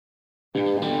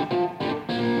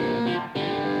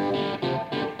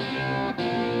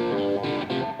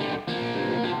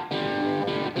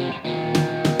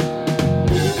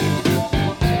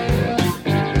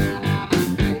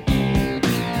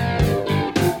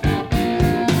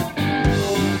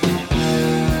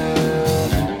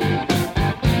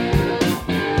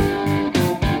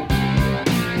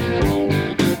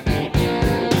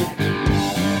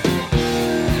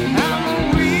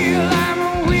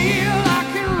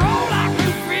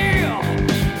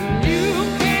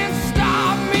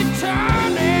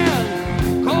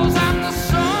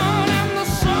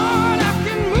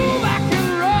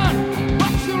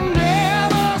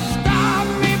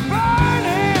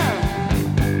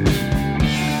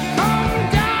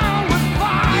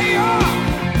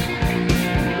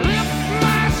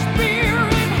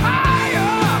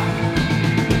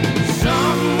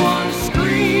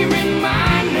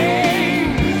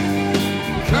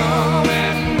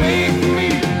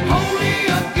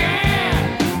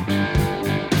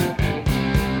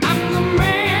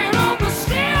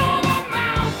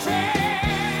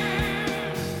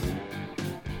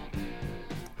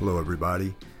Hello,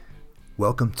 everybody.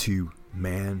 Welcome to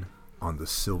Man on the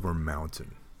Silver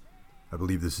Mountain. I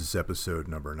believe this is episode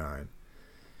number 9. I'd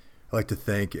like to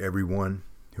thank everyone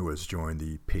who has joined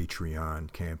the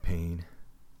Patreon campaign.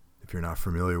 If you're not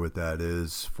familiar with that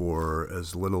is, for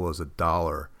as little as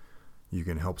 $1, you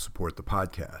can help support the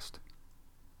podcast.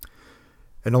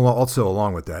 And also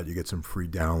along with that, you get some free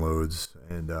downloads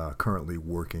and currently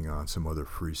working on some other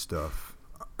free stuff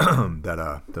that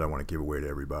I want to give away to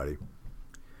everybody.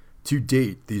 To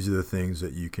date, these are the things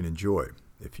that you can enjoy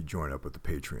if you join up with the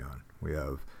Patreon. We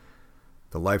have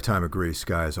the Lifetime of Gray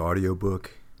Skies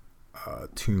audiobook,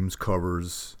 Tombs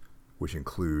covers, which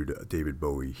include David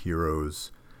Bowie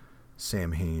Heroes,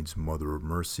 Sam Haines Mother of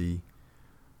Mercy,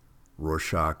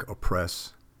 Rorschach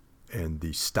Oppress, and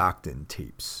the Stockton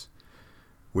tapes,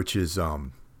 which is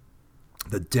the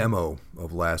demo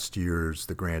of last year's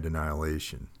The Grand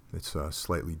Annihilation. It's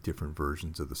slightly different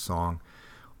versions of the song.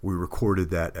 We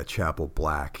recorded that at Chapel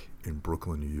Black in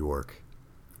Brooklyn, New York,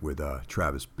 with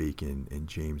Travis Bacon and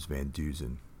James Van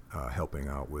Dusen helping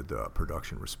out with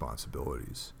production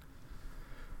responsibilities.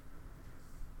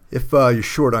 If you're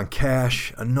short on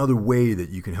cash, another way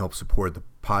that you can help support the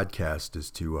podcast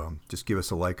is to just give us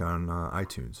a like on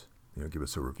iTunes. Give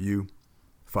us a review.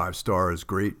 5 stars is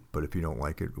great, but if you don't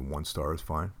like it, 1 star is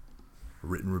fine. A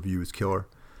written review is killer.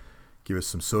 Give us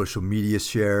some social media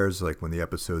shares, like when the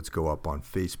episodes go up on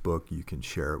Facebook, you can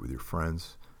share it with your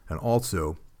friends. And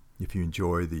also, if you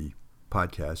enjoy the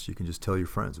podcast, you can just tell your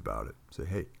friends about it. Say,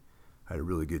 hey, I had a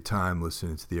really good time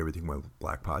listening to the Everything Went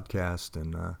Black podcast,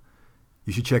 and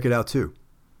you should check it out too.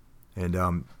 And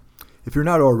if you're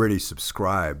not already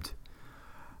subscribed,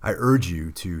 I urge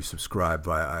you to subscribe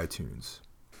via iTunes.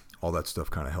 All that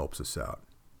stuff kind of helps us out.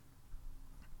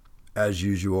 As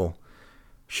usual,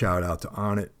 shout out to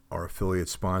Onnit, our affiliate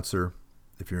sponsor.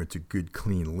 If you're into good,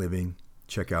 clean living,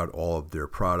 check out all of their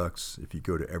products. If you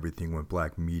go to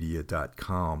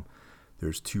everythingwentblackmedia.com,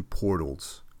 there's 2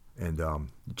 portals, and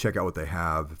check out what they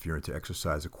have. If you're into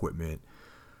exercise equipment,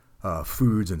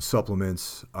 foods and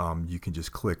supplements, you can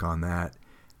just click on that,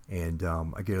 and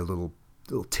I get a little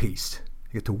taste.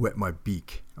 I get to wet my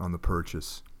beak on the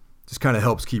purchase. Just kind of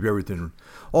helps keep everything,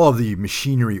 all of the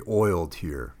machinery oiled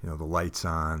here. The lights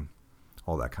on,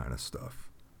 all that kind of stuff.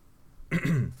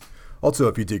 Also,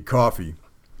 if you dig coffee,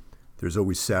 there's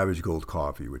always Savage Gold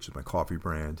Coffee, which is my coffee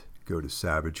brand. Go to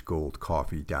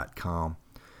savagegoldcoffee.com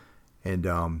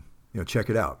and check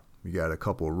it out. We got a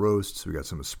couple of roasts, we got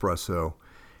some espresso,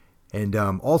 and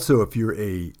also if you're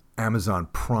a Amazon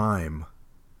Prime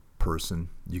person,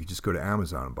 you can just go to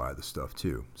Amazon and buy the stuff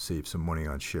too. Save some money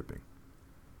on shipping.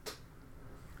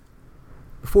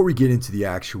 Before we get into the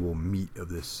actual meat of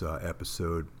this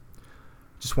episode,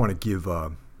 just want to give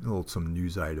some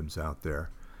news items out there.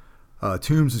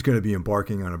 Tombs is going to be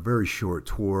embarking on a very short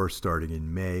tour starting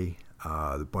in May,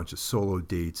 a bunch of solo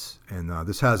dates, and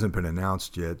this hasn't been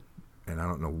announced yet, and I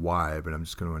don't know why, but I'm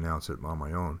just going to announce it on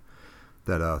my own,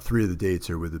 that 3 of the dates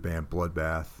are with the band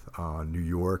Bloodbath, New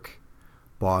York,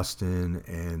 Boston,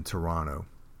 and Toronto.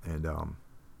 And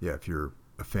if you're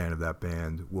a fan of that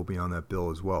band, we'll be on that bill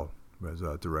as well as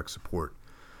direct support.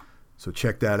 So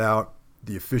check that out.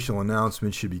 The official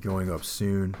announcement should be going up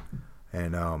soon,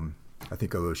 and I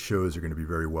think all those shows are going to be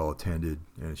very well attended,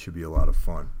 and it should be a lot of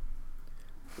fun.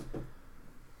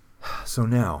 So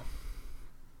now,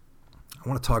 I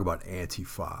want to talk about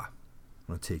Antifa. I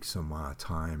want to take some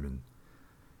time and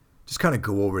just kind of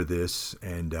go over this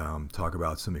and talk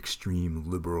about some extreme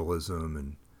liberalism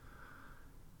and,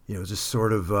 just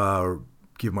sort of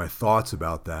give my thoughts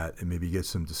about that and maybe get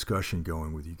some discussion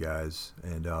going with you guys.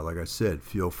 And like I said,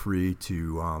 feel free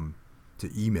to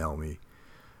email me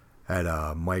at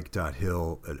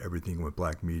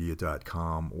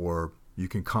mike.hill@everythingwentblackmedia.com, or you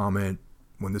can comment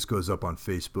when this goes up on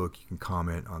Facebook. You can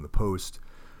comment on the post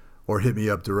or hit me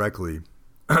up directly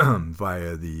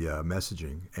via the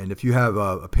messaging. And if you have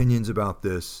opinions about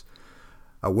this,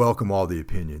 I welcome all the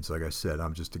opinions. Like I said,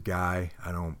 I'm just a guy.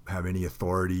 I don't have any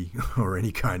authority or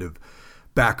any kind of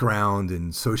background in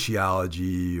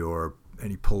sociology or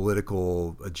any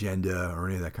political agenda or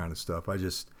any of that kind of stuff. I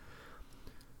just,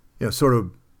 sort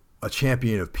of a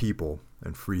champion of people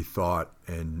and free thought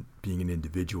and being an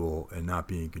individual and not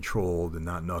being controlled and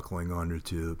not knuckling under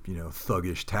to,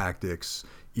 thuggish tactics,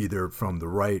 either from the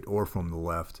right or from the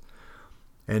left.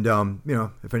 And,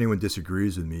 if anyone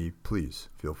disagrees with me, please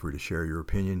feel free to share your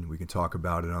opinion. We can talk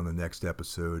about it on the next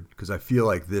episode, because I feel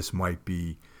like this might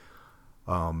be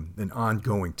an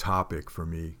ongoing topic for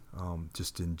me,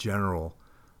 just in general,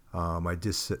 my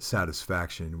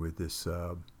dissatisfaction with this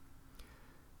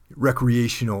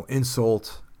recreational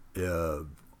insult,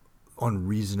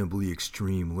 unreasonably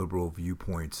extreme liberal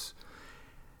viewpoints,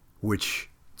 which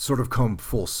sort of come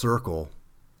full circle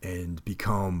and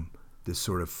become this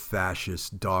sort of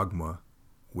fascist dogma,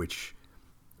 which,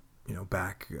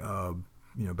 back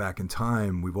in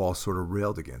time, we've all sort of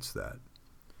railed against that.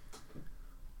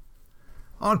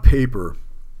 On paper,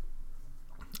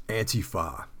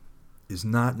 Antifa is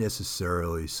not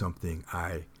necessarily something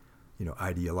I,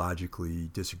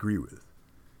 ideologically disagree with.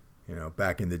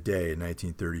 Back in the day in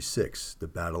 1936, the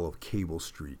Battle of Cable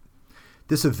Street.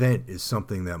 This event is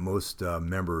something that most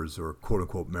members, or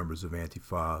quote-unquote members of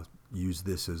Antifa, use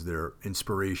this as their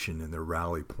inspiration and their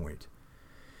rally point.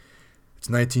 It's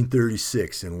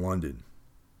 1936 in London.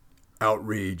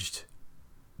 Outraged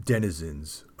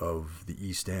denizens of the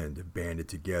East End have banded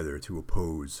together to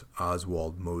oppose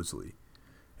Oswald Mosley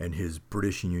and his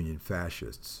British Union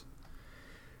fascists.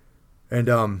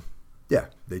 And,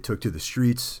 they took to the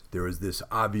streets. There was this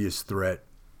obvious threat.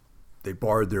 They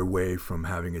barred their way from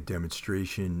having a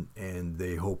demonstration, and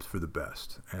they hoped for the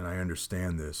best. And I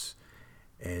understand this.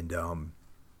 And,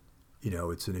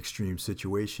 it's an extreme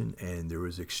situation, and there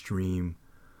was extreme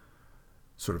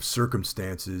sort of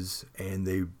circumstances, and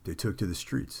they took to the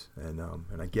streets. And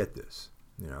I get this,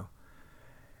 And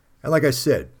like I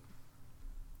said,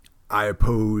 I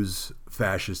oppose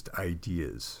fascist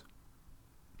ideas.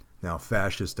 Now,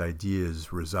 fascist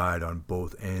ideas reside on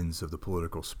both ends of the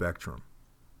political spectrum.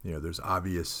 There's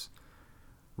obvious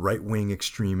right-wing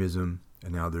extremism,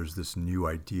 and now there's this new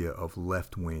idea of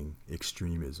left-wing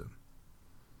extremism.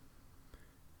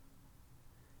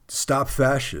 To stop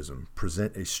fascism,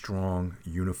 present a strong,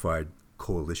 unified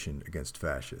coalition against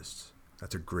fascists.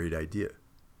 That's a great idea.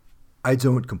 I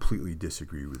don't completely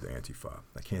disagree with Antifa.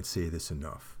 I can't say this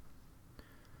enough.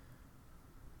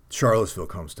 Charlottesville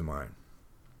comes to mind.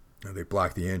 They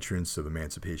blocked the entrance of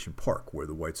Emancipation Park, where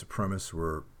the white supremacists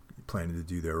were planning to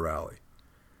do their rally.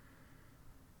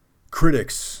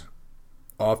 Critics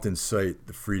often cite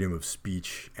the freedom of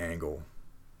speech angle,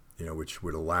 which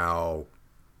would allow,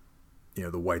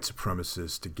 the white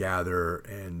supremacists to gather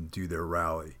and do their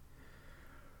rally.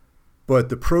 But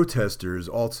the protesters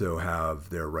also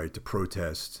have their right to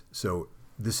protest. So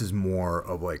this is more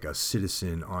of like a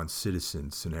citizen on citizen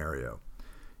scenario.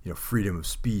 Freedom of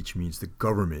speech means the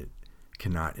government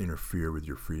cannot interfere with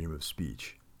your freedom of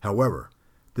speech. However,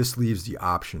 this leaves the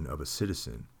option of a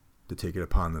citizen to take it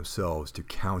upon themselves to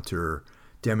counter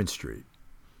demonstrate.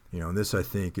 And this, I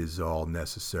think, is all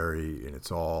necessary, and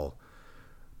it's all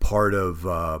part of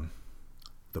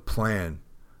the plan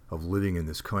of living in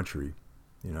this country.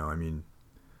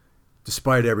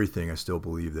 Despite everything, I still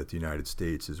believe that the United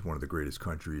States is one of the greatest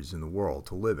countries in the world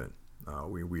to live in.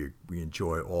 We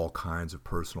enjoy all kinds of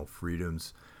personal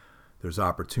freedoms. There's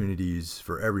opportunities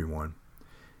for everyone.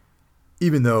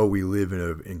 Even though we live in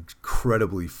an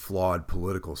incredibly flawed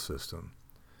political system.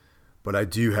 But I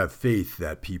do have faith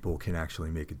that people can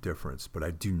actually make a difference. But I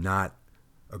do not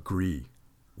agree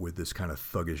with this kind of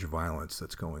thuggish violence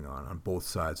that's going on both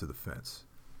sides of the fence.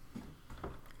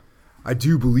 I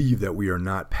do believe that we are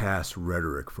not past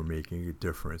rhetoric for making a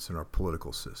difference in our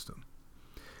political system.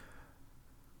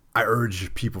 I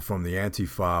urge people from the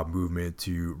Antifa movement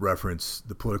to reference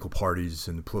the political parties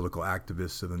and the political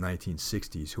activists of the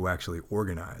 1960s who actually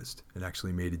organized and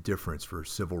actually made a difference for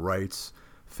civil rights,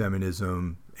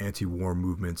 feminism, anti-war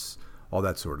movements, all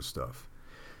that sort of stuff.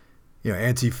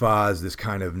 Antifa is this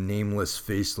kind of nameless,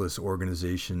 faceless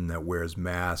organization that wears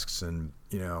masks and,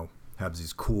 has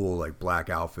these cool, like, black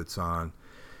outfits on.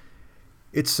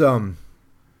 It's, I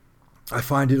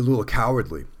find it a little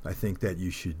cowardly. I think that you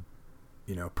should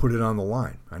put it on the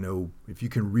line. I know if you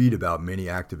can read about many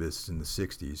activists in the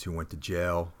 60s who went to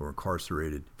jail or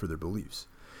incarcerated for their beliefs.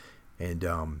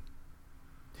 And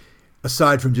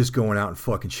aside from just going out and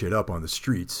fucking shit up on the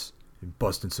streets and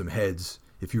busting some heads,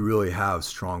 if you really have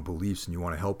strong beliefs and you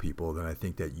want to help people, then I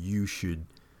think that you should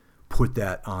put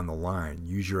that on the line.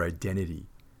 Use your identity.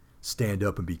 Stand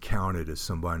up and be counted as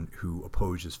someone who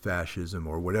opposes fascism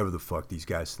or whatever the fuck these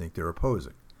guys think they're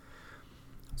opposing.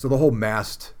 So the whole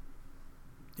masked,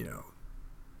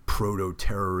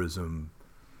 proto-terrorism,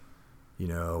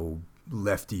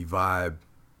 lefty vibe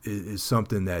is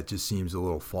something that just seems a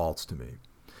little false to me.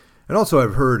 And also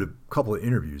I've heard a couple of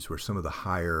interviews where some of the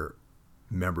higher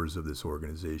members of this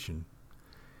organization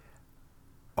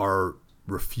are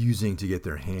refusing to get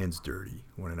their hands dirty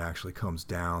when it actually comes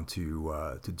down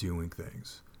to doing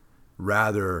things.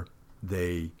 Rather,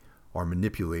 they are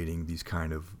manipulating these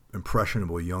kind of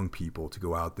impressionable young people to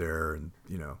go out there and,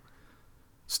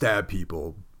 stab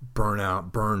people,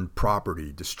 burn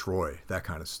property, destroy, that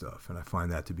kind of stuff. And I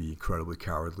find that to be incredibly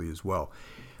cowardly as well.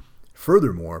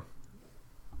 Furthermore,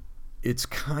 it's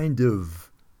kind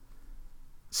of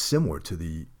similar to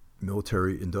the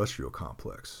military-industrial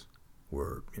complex,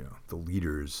 where the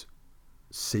leaders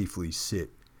safely sit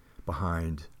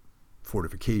behind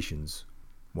fortifications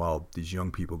while these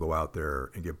young people go out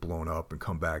there and get blown up and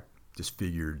come back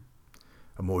disfigured,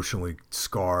 emotionally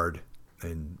scarred,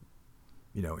 and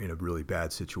in a really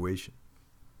bad situation.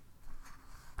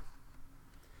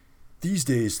 These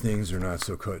days things are not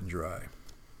so cut and dry.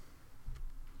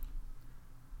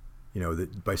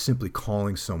 That by simply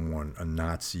calling someone a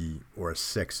Nazi or a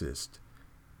sexist,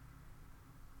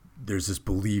 there's this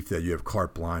belief that you have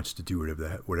carte blanche to do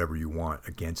whatever you want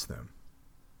against them.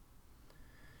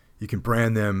 You can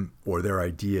brand them or their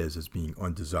ideas as being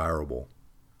undesirable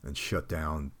and shut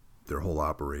down their whole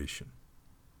operation.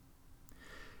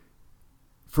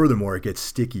 Furthermore, it gets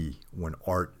sticky when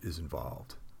art is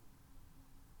involved.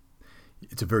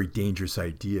 It's a very dangerous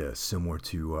idea, similar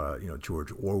to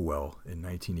George Orwell in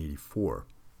 1984.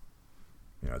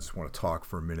 I just want to talk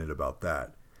for a minute about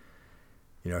that.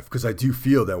 Because I do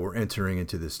feel that we're entering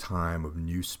into this time of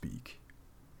newspeak.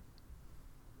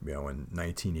 In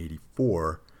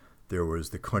 1984, there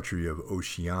was the country of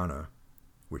Oceania,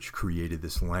 which created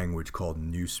this language called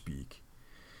newspeak.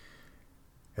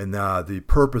 And the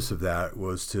purpose of that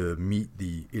was to meet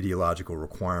the ideological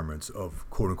requirements of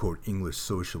quote-unquote English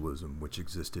socialism, which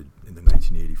existed in the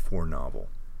 1984 novel,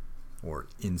 or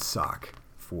INSOC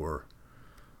for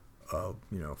a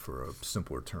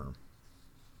simpler term.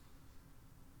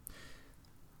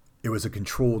 It was a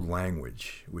controlled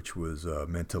language, which was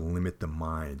meant to limit the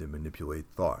mind and manipulate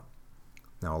thought.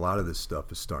 Now, a lot of this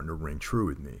stuff is starting to ring true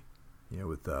with me,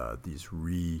 with these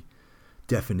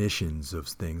redefinitions of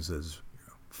things as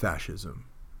fascism,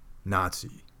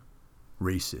 Nazi,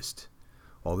 racist,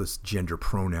 all this gender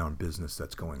pronoun business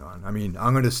that's going on. I mean,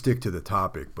 I'm going to stick to the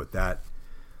topic, but that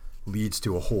leads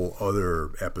to a whole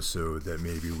other episode that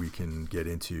maybe we can get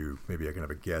into. Maybe I can have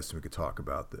a guest and we could talk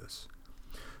about this.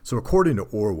 So according to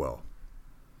Orwell,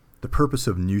 the purpose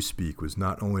of newspeak was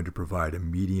not only to provide a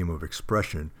medium of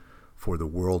expression for the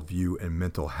worldview and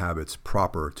mental habits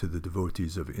proper to the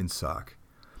devotees of INSOC,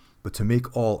 but to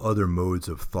make all other modes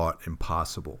of thought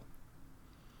impossible.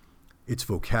 Its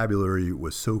vocabulary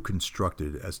was so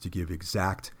constructed as to give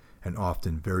exact and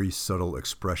often very subtle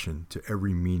expression to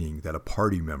every meaning that a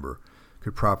party member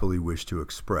could properly wish to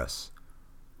express,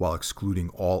 while excluding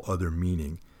all other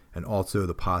meaning and also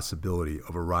the possibility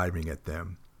of arriving at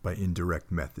them by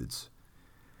indirect methods.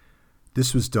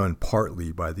 This was done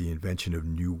partly by the invention of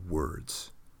new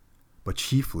words, but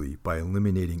chiefly by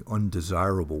eliminating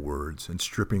undesirable words and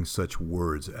stripping such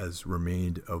words as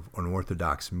remained of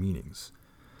unorthodox meanings,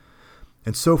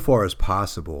 and so far as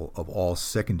possible of all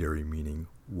secondary meaning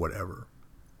whatever.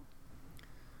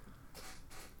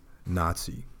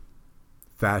 Nazi,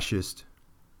 fascist,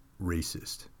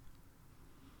 racist.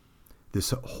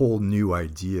 This whole new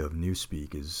idea of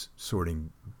newspeak is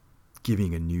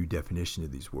giving a new definition to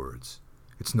these words.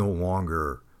 It's no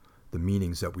longer the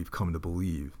meanings that we've come to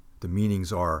believe. The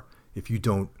meanings are, if you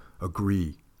don't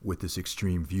agree with this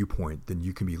extreme viewpoint, then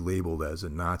you can be labeled as a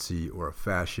Nazi or a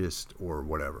fascist or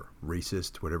whatever,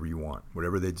 racist, whatever you want,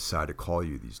 whatever they decide to call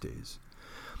you these days.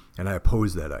 And I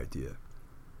oppose that idea.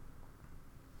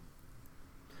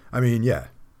 I mean, yeah,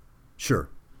 sure.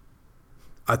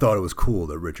 I thought it was cool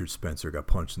that Richard Spencer got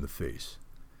punched in the face.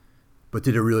 But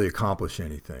did it really accomplish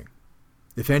anything?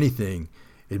 If anything,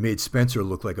 it made Spencer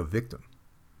look like a victim.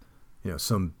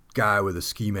 Some guy with a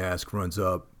ski mask runs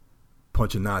up,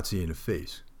 punch a Nazi in the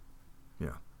face.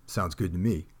 Sounds good to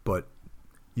me. But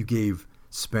you gave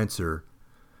Spencer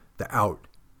the out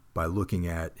by looking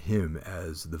at him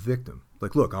as the victim.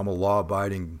 Like, look, I'm a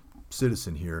law-abiding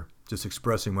citizen here, just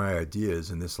expressing my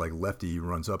ideas, and this like lefty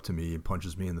runs up to me and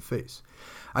punches me in the face.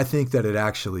 I think that it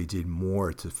actually did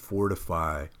more to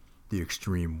fortify the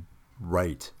extreme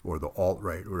right, or the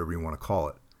alt-right, or whatever you want to call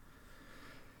it.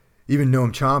 Even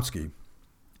Noam Chomsky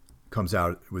comes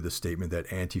out with a statement that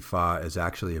Antifa is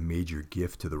actually a major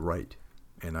gift to the right,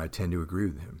 and I tend to agree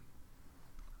with him.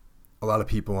 A lot of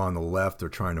people on the left are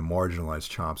trying to marginalize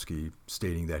Chomsky,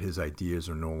 stating that his ideas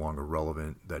are no longer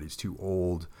relevant, that he's too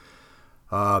old,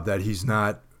 that he's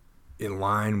not in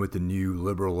line with the new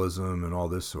liberalism and all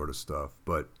this sort of stuff.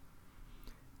 But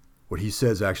what he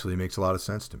says actually makes a lot of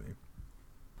sense to me.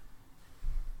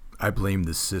 I blame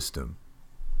the system.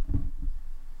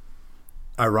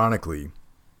 Ironically,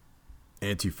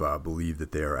 Antifa believe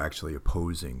that they are actually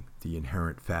opposing the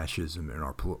inherent fascism in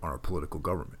our political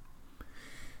government.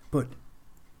 But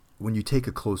when you take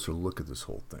a closer look at this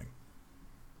whole thing,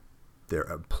 they're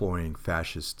employing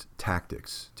fascist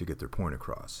tactics to get their point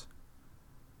across.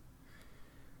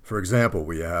 For example,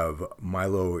 we have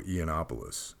Milo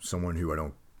Yiannopoulos, someone who I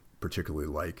don't particularly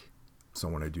like,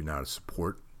 someone I do not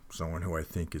support, someone who I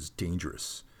think is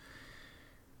dangerous.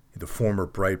 The former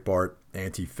Breitbart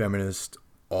anti-feminist,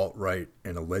 alt-right,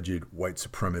 and alleged white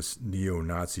supremacist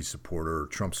neo-Nazi supporter,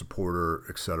 Trump supporter,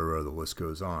 etc., the list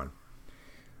goes on.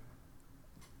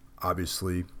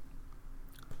 Obviously,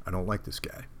 I don't like this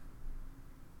guy.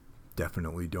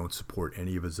 Definitely don't support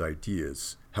any of his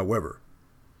ideas. However,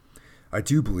 I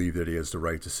do believe that he has the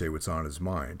right to say what's on his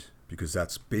mind, because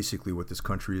that's basically what this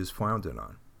country is founded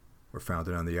on. We're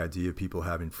founded on the idea of people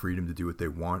having freedom to do what they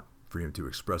want, freedom to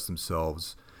express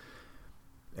themselves.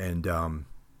 And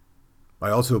I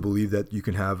also believe that you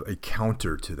can have a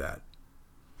counter to that.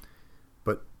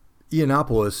 But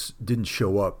Yiannopoulos didn't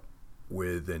show up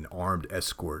with an armed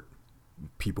escort,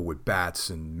 people with bats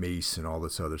and mace and all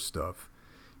this other stuff.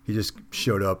 He just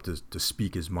showed up to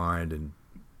speak his mind and,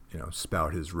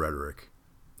 spout his rhetoric.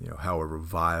 However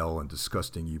vile and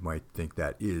disgusting you might think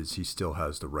that is, he still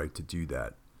has the right to do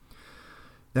that.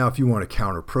 Now, if you want to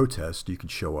counter protest, you can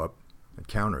show up and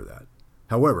counter that.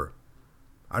 However,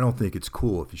 I don't think it's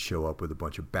cool if you show up with a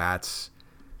bunch of bats,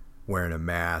 wearing a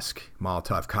mask,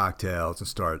 Molotov cocktails, and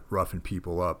start roughing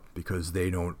people up because they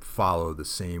don't follow the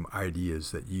same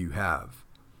ideas that you have.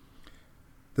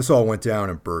 This all went down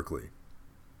in Berkeley,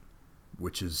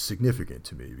 which is significant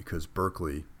to me because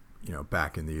Berkeley,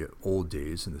 back in the old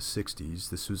days, in the 60s,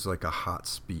 this was like a hot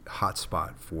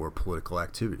spot for political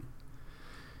activity,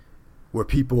 where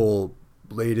people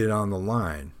laid it on the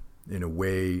line in a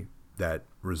way that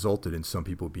resulted in some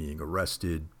people being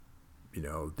arrested,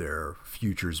 their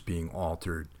futures being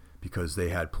altered because they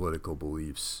had political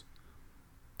beliefs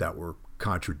that were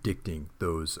contradicting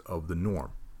those of the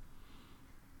norm.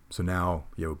 So now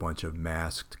you have a bunch of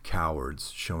masked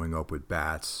cowards showing up with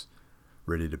bats,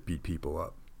 ready to beat people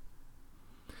up.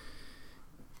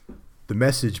 The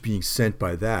message being sent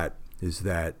by that is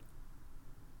that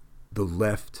the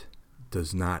left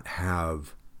does not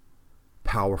have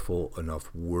powerful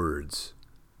enough words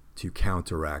to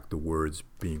counteract the words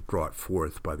being brought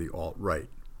forth by the alt-right.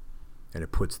 And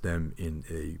it puts them in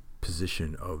a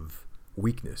position of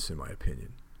weakness, in my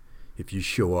opinion. If you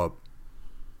show up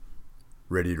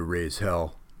ready to raise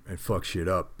hell and fuck shit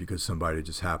up because somebody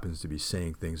just happens to be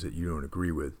saying things that you don't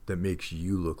agree with, that makes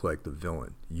you look like the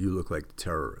villain. You look like the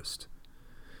terrorist.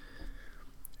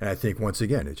 And I think, once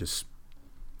again, it just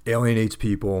alienates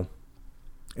people.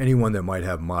 Anyone that might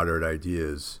have moderate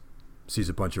ideas sees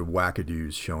a bunch of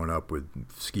wackadoos showing up with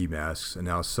ski masks, and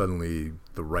now suddenly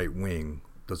the right wing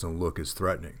doesn't look as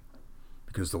threatening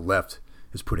because the left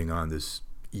is putting on this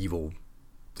evil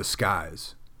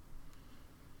disguise.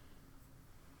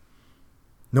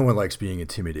 No one likes being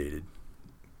intimidated.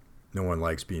 No one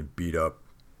likes being beat up.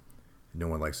 No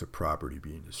one likes their property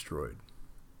being destroyed,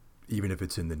 even if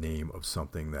it's in the name of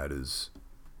something that is,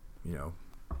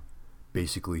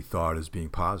 basically thought as being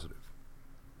positive.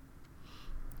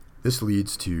 This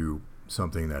leads to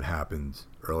something that happened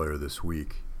earlier this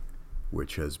week,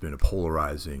 which has been a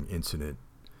polarizing incident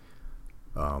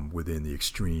within the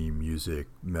extreme music,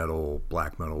 metal,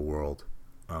 black metal world.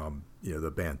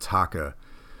 The band Taka,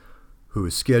 who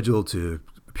is scheduled to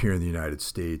appear in the United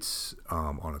States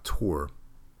on a tour,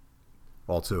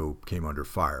 also came under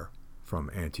fire from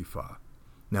Antifa.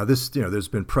 Now, there's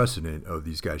been precedent of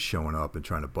these guys showing up and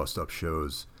trying to bust up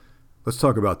shows. Let's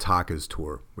talk about Taka's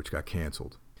tour, which got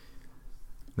canceled.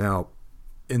 Now,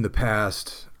 in the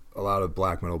past, a lot of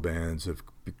black metal bands have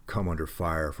come under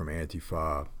fire from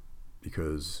Antifa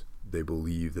because they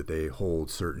believe that they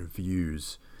hold certain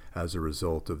views as a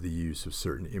result of the use of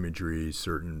certain imagery,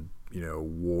 certain,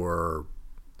 war,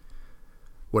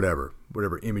 whatever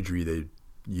imagery they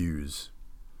use.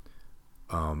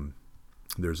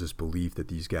 There's this belief that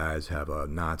these guys have a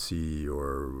Nazi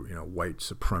or, white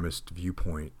supremacist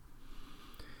viewpoint.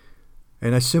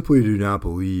 And I simply do not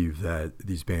believe that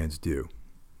these bands do.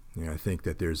 I think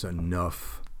that there's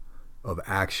enough of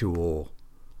actual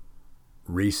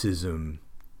racism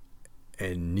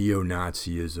and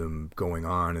neo-Nazism going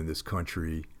on in this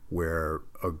country where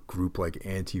a group like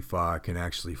Antifa can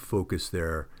actually focus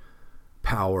their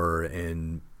power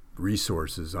and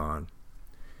resources on.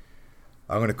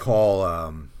 I'm going to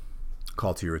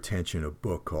call to your attention a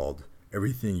book called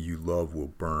Everything You Love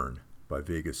Will Burn by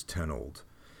Vegas Tenold.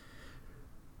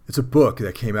 It's a book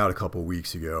that came out a couple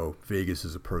weeks ago. Vegas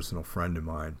is a personal friend of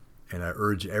mine, and I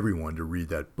urge everyone to read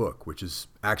that book, which is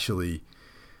actually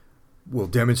will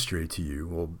demonstrate to you,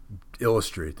 will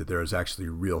illustrate that there is actually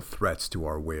real threats to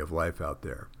our way of life out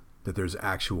there, that there's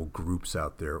actual groups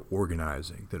out there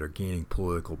organizing that are gaining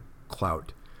political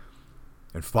clout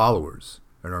and followers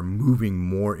and are moving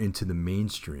more into the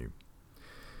mainstream.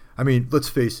 I mean, let's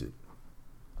face it,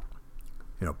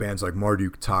 bands like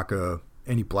Marduk, Taka,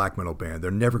 any black metal band,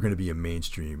 they're never going to be a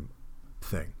mainstream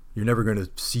thing. You're never going to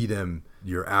see them,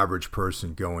 your average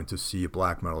person, going to see a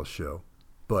black metal show.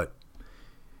 But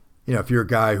if you're a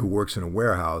guy who works in a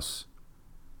warehouse,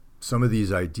 some of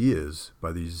these ideas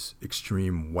by these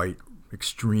extreme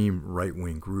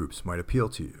right-wing groups might appeal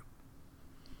to you.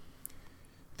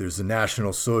 There's the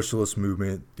National Socialist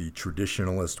Movement, the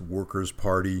Traditionalist Workers'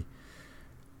 Party.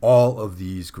 All of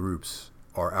these groups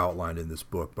are outlined in this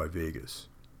book by Vegas.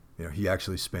 He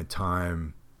actually spent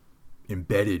time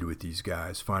embedded with these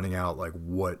guys, finding out like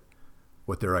what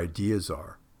their ideas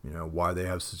are, why they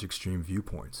have such extreme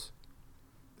viewpoints,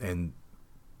 and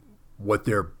what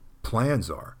their plans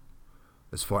are.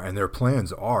 And their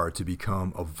plans are to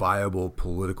become a viable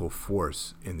political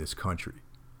force in this country.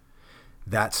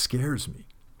 That scares me.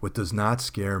 What does not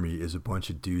scare me is a bunch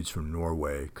of dudes from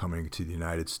Norway coming to the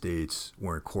United States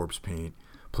wearing corpse paint,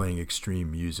 playing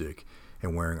extreme music,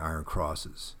 and wearing iron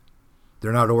crosses.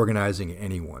 They're not organizing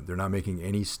anyone. They're not making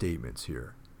any statements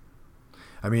here.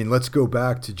 I mean, let's go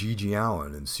back to Gigi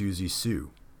Allen and Susie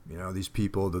Sue. These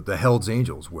people, the Hells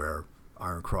Angels wear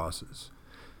iron crosses.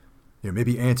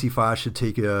 Maybe Antifa should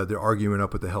take their argument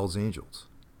up with the Hells Angels.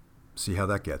 See how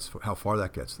far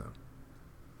that gets them.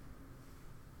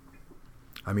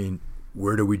 I mean,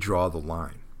 where do we draw the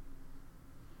line?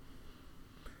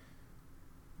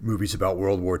 Movies about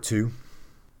World War II.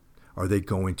 Are they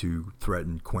going to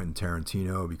threaten Quentin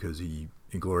Tarantino because he,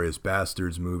 Inglourious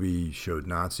Basterds movie, showed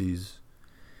Nazis?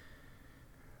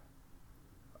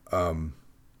 I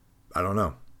don't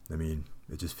know. I mean,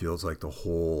 it just feels like the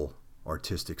whole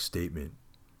artistic statement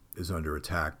is under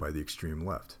attack by the extreme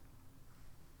left.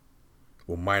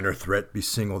 Will Minor Threat be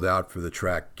singled out for the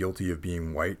track Guilty of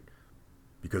Being White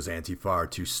because Antifa are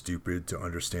too stupid to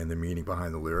understand the meaning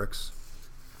behind the lyrics?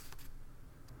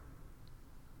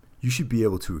 You should be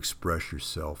able to express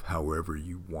yourself however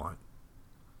you want.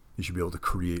 You should be able to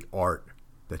create art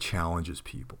that challenges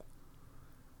people.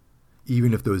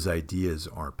 Even if those ideas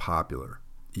aren't popular,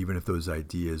 even if those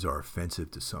ideas are offensive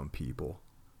to some people.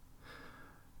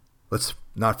 Let's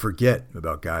not forget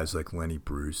about guys like Lenny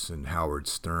Bruce and Howard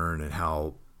Stern and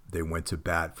how they went to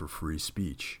bat for free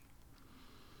speech.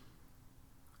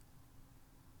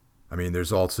 I mean,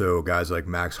 there's also guys like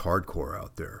Max Hardcore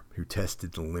out there who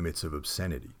tested the limits of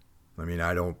obscenity. I mean,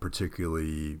 I don't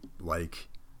particularly like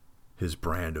his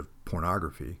brand of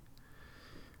pornography.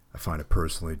 I find it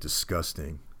personally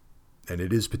disgusting, and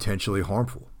it is potentially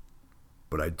harmful.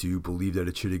 But I do believe that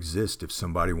it should exist. If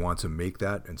somebody wants to make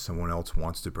that and someone else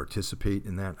wants to participate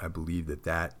in that, I believe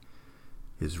that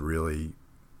is really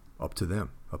up to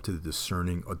them, up to the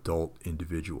discerning adult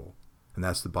individual. And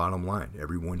that's the bottom line.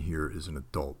 Everyone here is an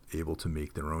adult, able to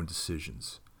make their own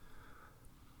decisions,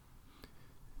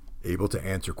 able to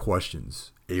answer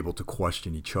questions, able to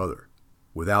question each other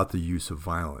without the use of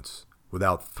violence,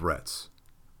 without threats.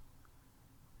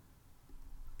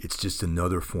 It's just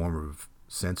another form of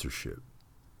censorship.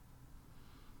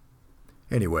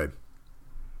 Anyway,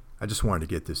 I just wanted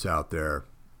to get this out there.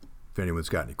 If anyone's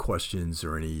got any questions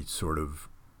or any sort of,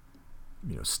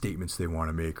 statements they want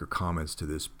to make or comments to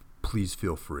this, please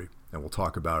feel free, and we'll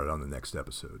talk about it on the next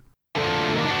episode.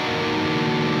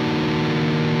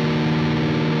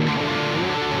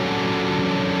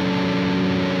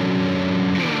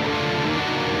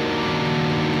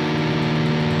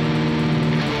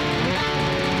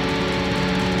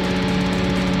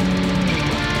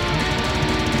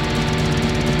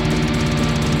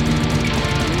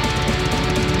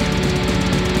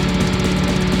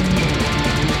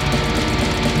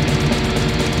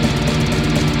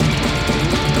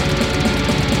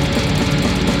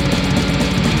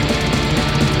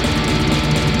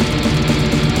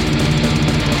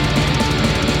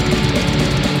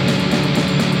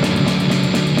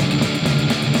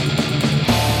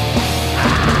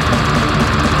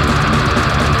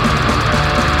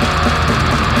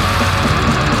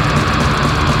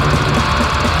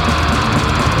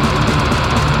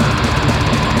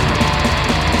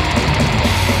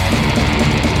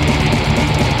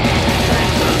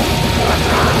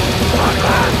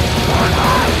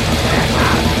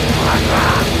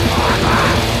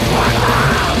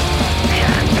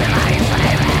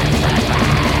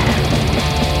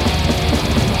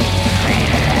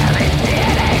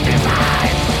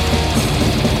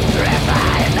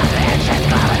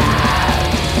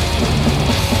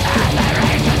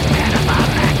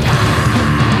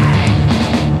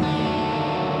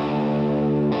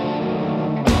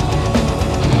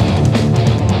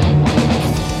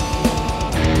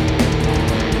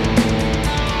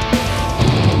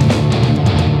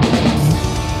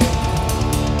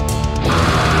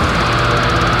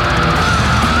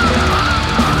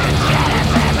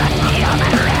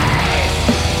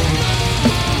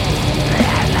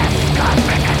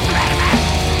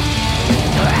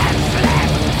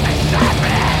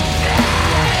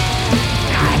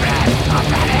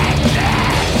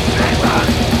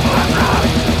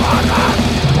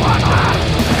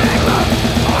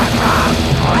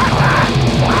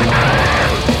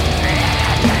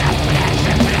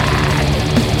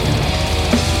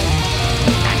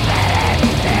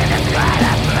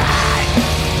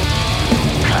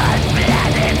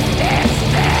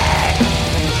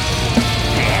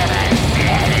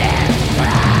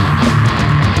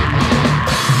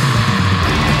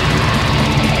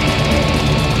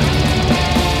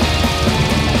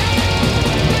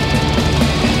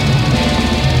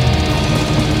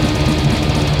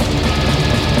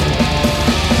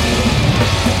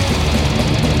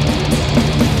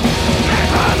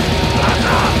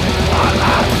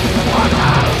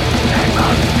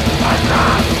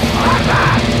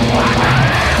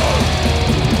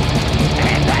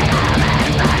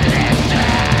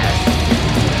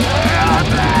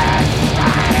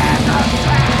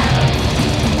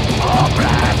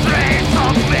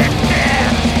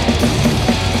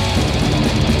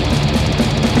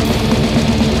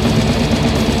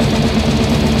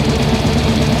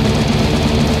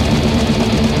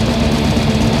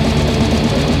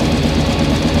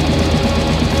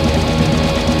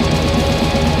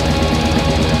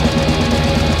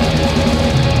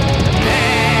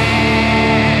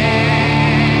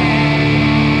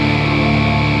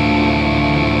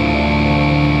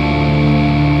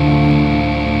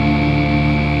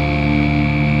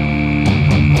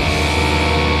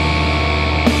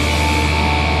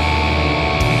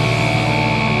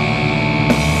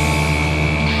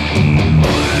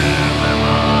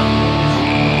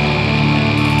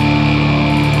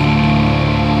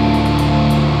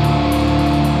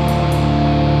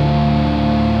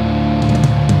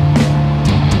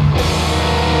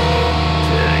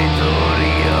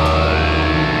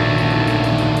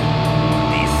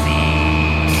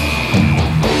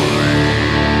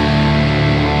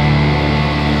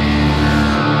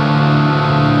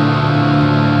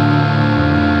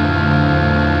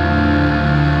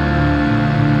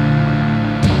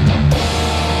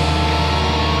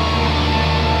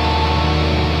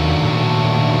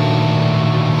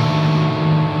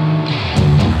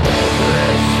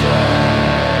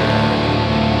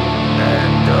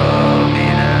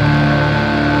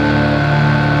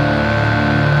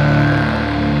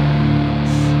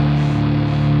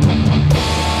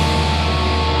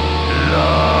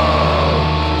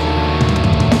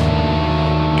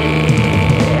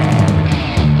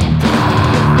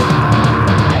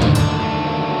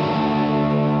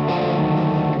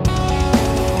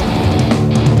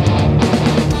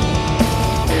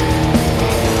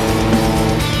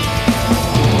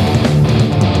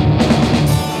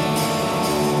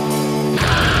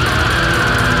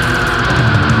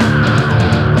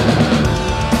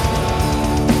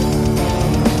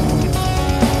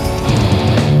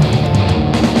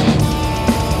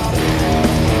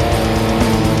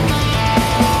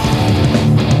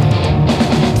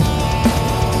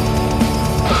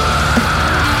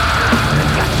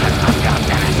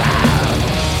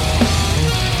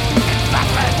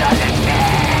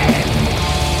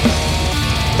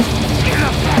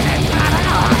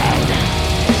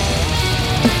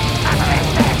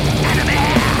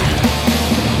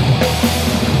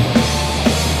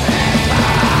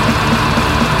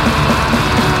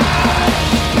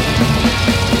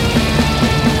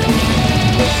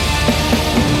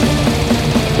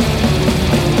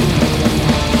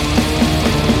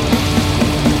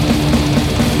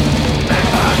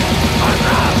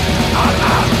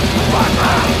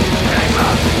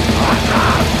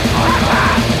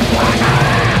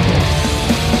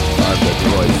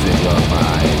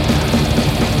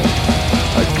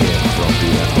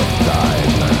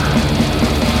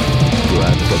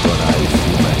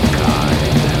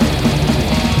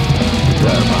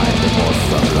 their mind more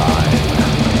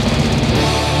sublime.